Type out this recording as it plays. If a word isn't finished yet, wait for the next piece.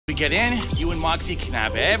we get in, you and Moxxi can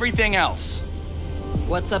have everything else.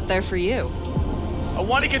 What's up there for you? I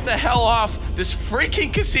want to get the hell off this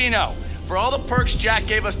freaking casino. For all the perks Jack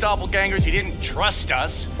gave us doppelgangers, he didn't trust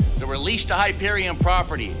us, so we're leashed to Hyperion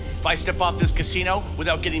property. If I step off this casino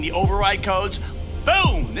without getting the override codes,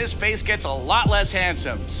 boom, this face gets a lot less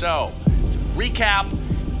handsome. So, to recap,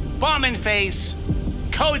 bomb in face,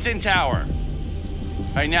 codes in tower.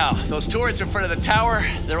 All right, now, those turrets in front of the tower,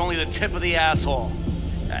 they're only the tip of the asshole.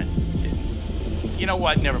 You know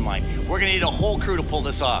what, never mind. We're gonna need a whole crew to pull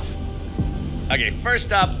this off. Okay,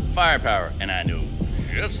 first up, firepower, and I knew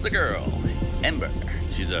just the girl, Ember.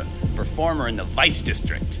 She's a performer in the Vice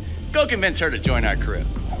District. Go convince her to join our crew.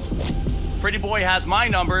 Pretty boy has my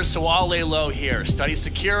numbers, so I'll lay low here. Study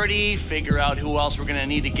security, figure out who else we're gonna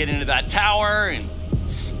need to get into that tower, and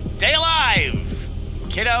stay alive,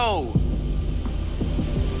 kiddo.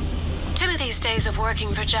 Timothy's days of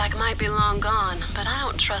working for Jack might be long gone, but I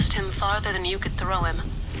don't trust him farther than you could throw him.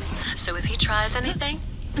 So if he tries anything,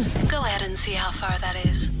 go ahead and see how far that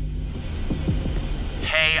is.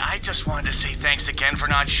 Hey, I just wanted to say thanks again for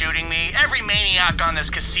not shooting me. Every maniac on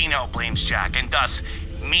this casino blames Jack, and thus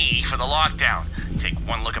me for the lockdown. Take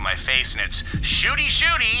one look at my face and it's shooty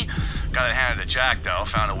shooty. Gotta hand it to Jack though,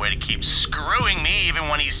 found a way to keep screwing me even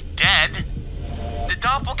when he's dead. The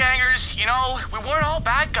doppelgangers, you know, we weren't all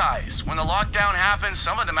bad guys. When the lockdown happened,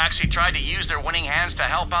 some of them actually tried to use their winning hands to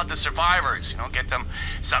help out the survivors. You know, get them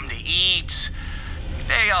something to eat.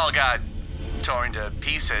 They all got torn to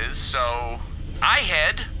pieces, so I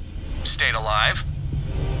hid, stayed alive.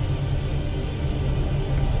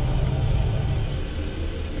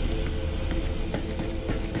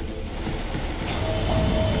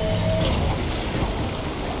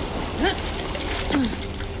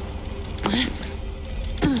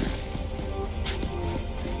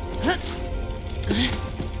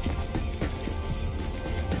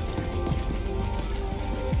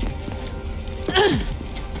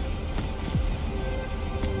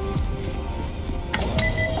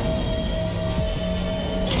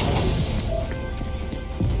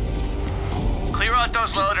 Clear out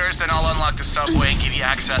those loaders, then I'll unlock the subway and give you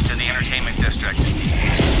access to the entertainment district.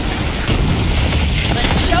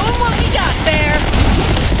 Let's show him what we got there.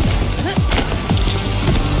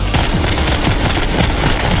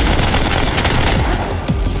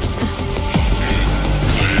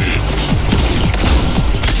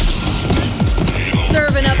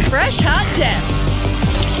 Serving up fresh hot death.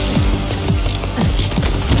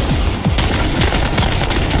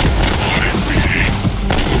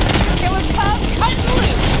 Killer pup cutting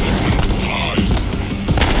loose.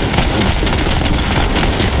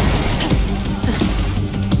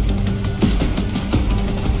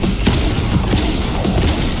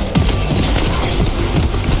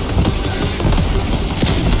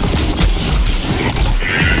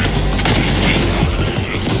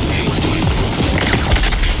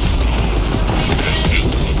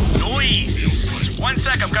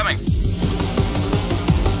 I'm coming.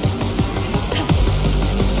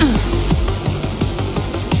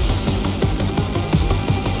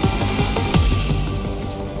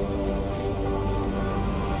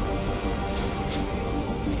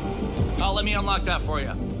 Oh, let me unlock that for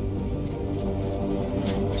you.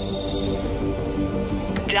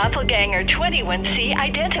 Doppelganger 21C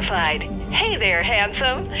identified. Hey there,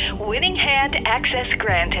 handsome. Winning hand access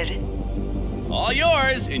granted. All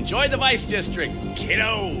yours. Enjoy the Vice District,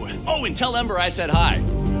 kiddo. Oh, and tell Ember I said hi.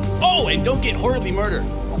 Oh, and don't get horribly murdered.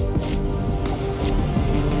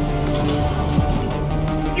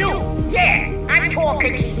 You! Yeah, I'm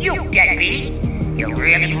talking to you, deadbeat. You're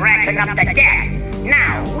really racking up the debt.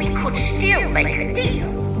 Now, we could still make a deal.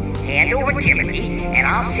 Hand over Timothy, and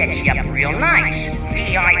I'll set you up real nice.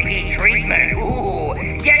 VIP treatment.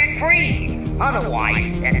 Ooh, get free.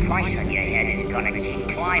 Otherwise, that price on your head is gonna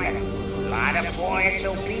keep climbing. A lot of poor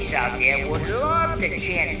SOBs out there would love the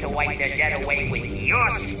chance to wipe their debt away with your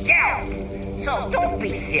scalp. So don't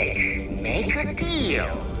be thick. Make a deal.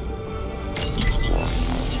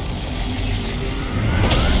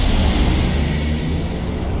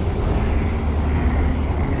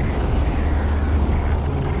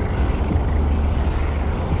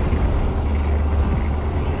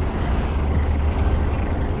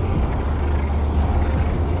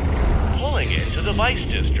 Pulling into the Vice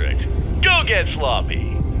District. Go get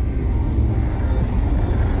sloppy.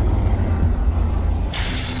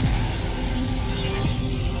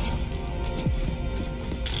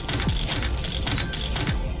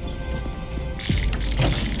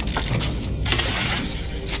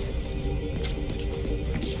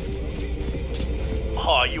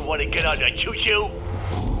 Oh, you want to get on the choo-choo?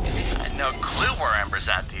 No clue where Ember's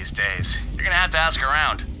at these days. You're gonna have to ask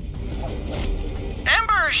around.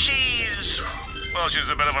 Ember, she's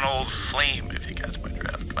a bit of an old flame, if you catch my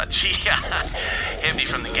drift. But she hid me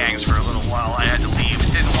from the gangs for a little while. I had to leave.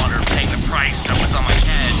 Didn't want her paying the price that was on my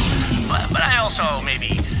head. But I also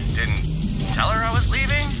maybe didn't tell her I was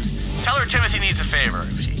leaving. Tell her Timothy needs a favor.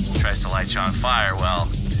 If she tries to light you on fire, well,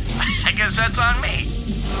 I guess that's on me.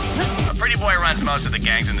 A pretty boy runs most of the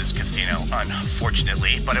gangs in this casino,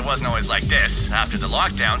 unfortunately, but it wasn't always like this. After the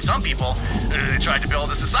lockdown, some people tried to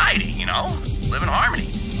build a society, you know? Live in harmony.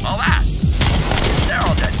 All that. They're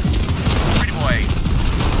all dead. Pretty boy,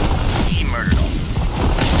 he murdered them.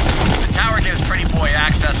 The tower gives Pretty Boy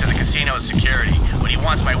access to the casino's security, but he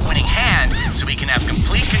wants my winning hand so he can have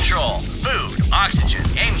complete control. Food, oxygen,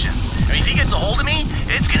 engines. I mean, if he gets a hold of me,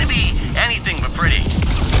 it's gonna be anything but pretty.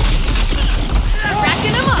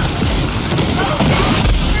 Racking him up.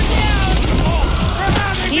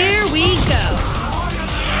 Here we go.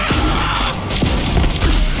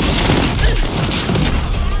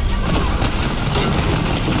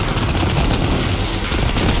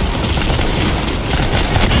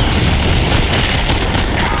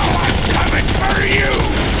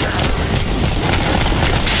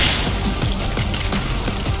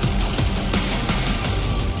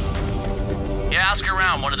 Ask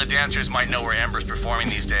around. One of the dancers might know where Ember's performing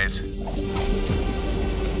these days.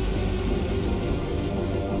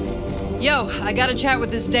 Yo, I gotta chat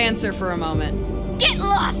with this dancer for a moment. Get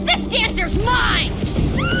lost! This dancer's mine!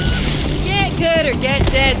 Get good or get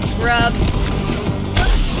dead, scrub.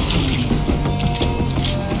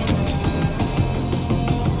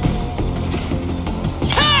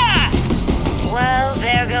 Ha! Well,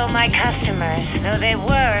 there go my customers, though they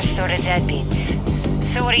were sort of deadbeats.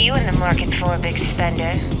 So what are you in the market for, big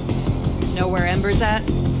spender? Know where Ember's at?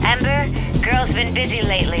 Ember? Girl's been busy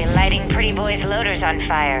lately, lighting Pretty Boy's loaders on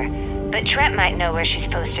fire. But Trent might know where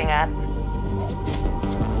she's posting up.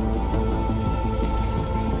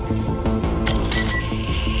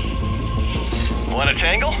 Want a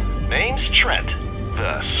tangle? Name's Trent,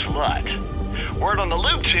 the Slut. Word on the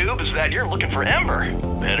loot tube is that you're looking for Ember.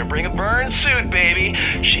 Better bring a burn suit, baby.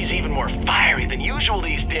 She's even more fiery than usual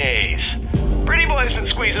these days. Pretty Boy's been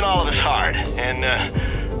squeezing all of his heart, and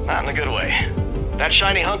not in a good way. That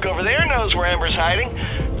shiny hunk over there knows where Ember's hiding.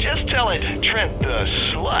 Just tell it Trent the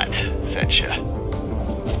Slut sent ya.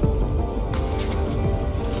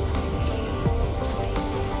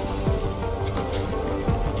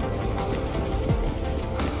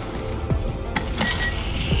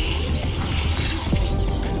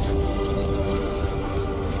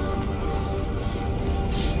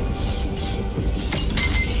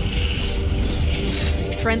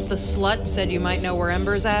 Trent the Slut said you might know where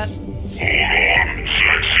Ember's at? Hold on,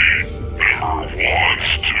 sexy. Ember wants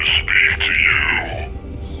to speak to you.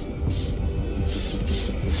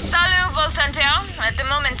 Salut, Volcenter. At the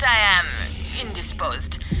moment, I am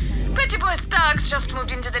indisposed. Pretty Boy's thugs just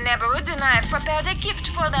moved into the neighborhood, and I've prepared a gift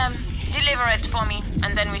for them. Deliver it for me,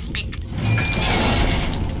 and then we speak.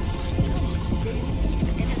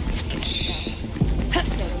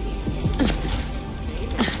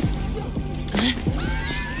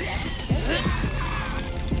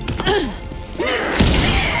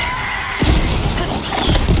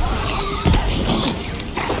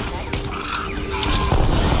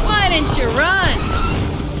 Why didn't you run?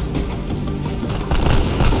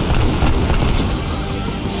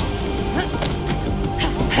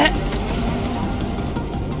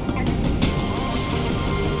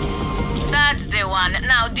 That's the one.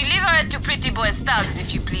 Now deliver it to Pretty Boy's thugs,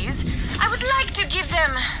 if you please. I would like to give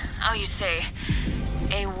them, how you say,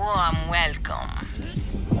 a warm welcome.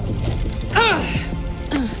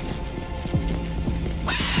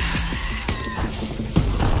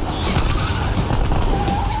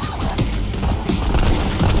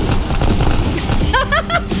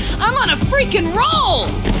 I'm on a freaking roll!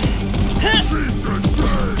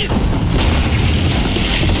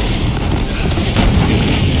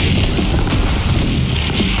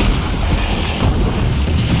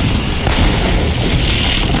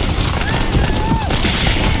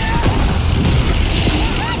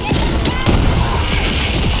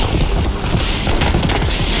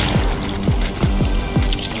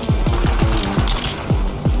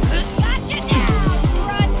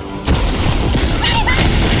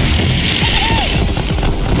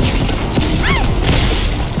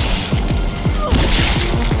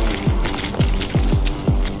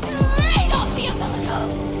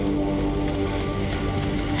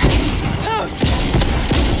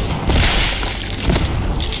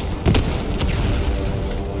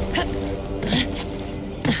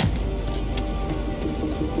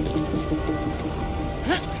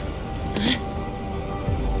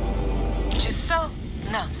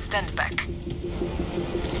 stand back.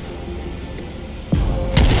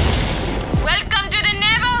 Welcome to the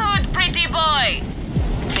neighborhood, pretty boy!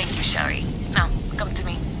 Thank you, Sherry. Now, come to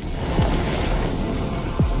me.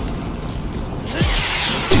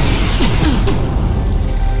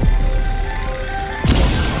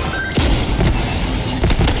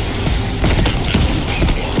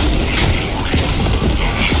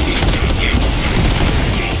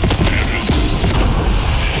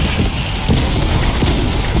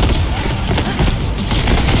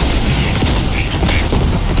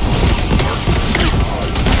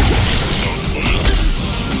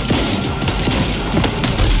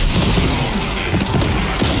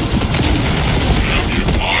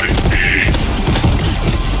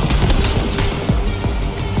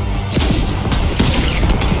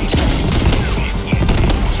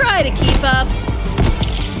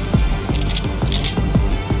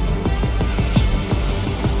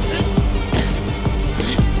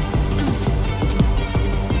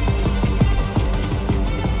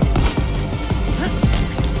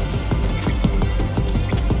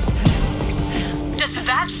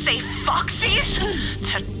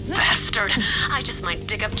 I just might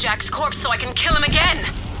dig up Jack's corpse so I can kill him again.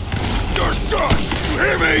 You're done! You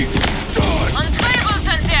hear me? Done! Untravel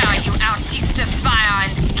Thunder, you artist of fire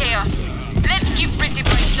and chaos. Let's give pretty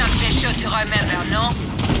boy Suggs a show to remember, no?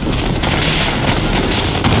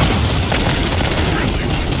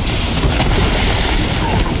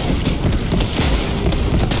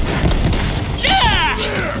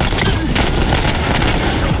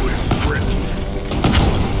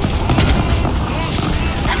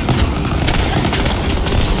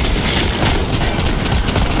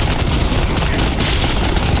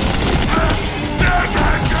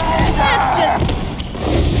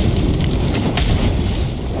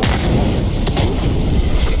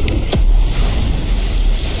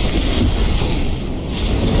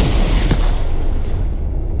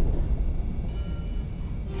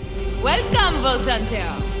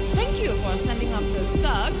 Thank you for sending up those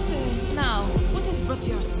thugs. Now, what has brought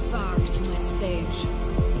your spark to my stage?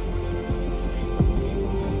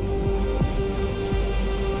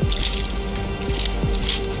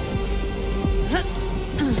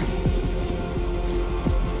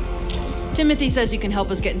 Timothy says you can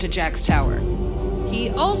help us get into Jack's tower. He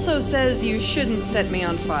also says you shouldn't set me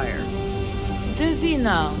on fire. Does he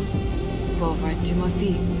now? Poor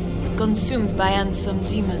Timothy, consumed by handsome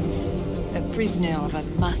demons. A prisoner of a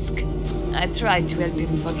mask. I tried to help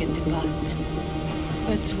him forget the past.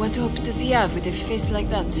 But what hope does he have with a face like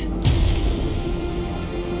that?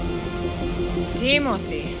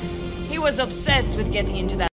 Timothy. He was obsessed with getting into that